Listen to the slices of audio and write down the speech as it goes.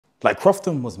Like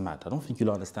Crofton was mad. I don't think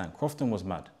you'll understand. Crofton was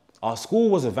mad. Our school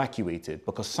was evacuated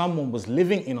because someone was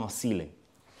living in our ceiling.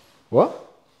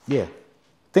 What? Yeah.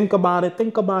 Think about it.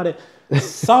 Think about it.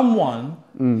 Someone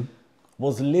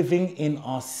was living in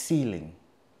our ceiling.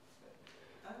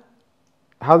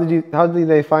 How did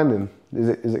they find him?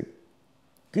 Is it?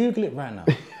 Google it right now.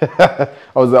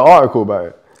 Oh, was there an article about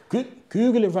it?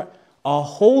 Google it right. Our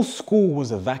whole school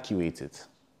was evacuated.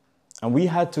 And we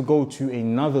had to go to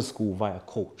another school via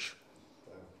coach.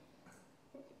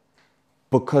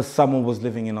 Because someone was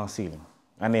living in our ceiling.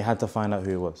 And they had to find out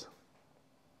who it was.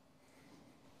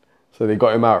 So they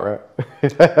got him out,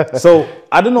 right? So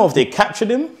I don't know if they captured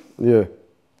him. Yeah.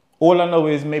 All I know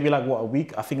is maybe like, what, a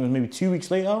week? I think it was maybe 2 weeks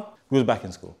later, he was back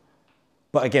in school.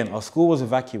 But again, our school was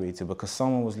evacuated because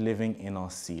someone was living in our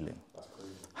ceiling.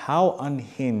 How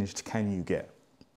unhinged can you get?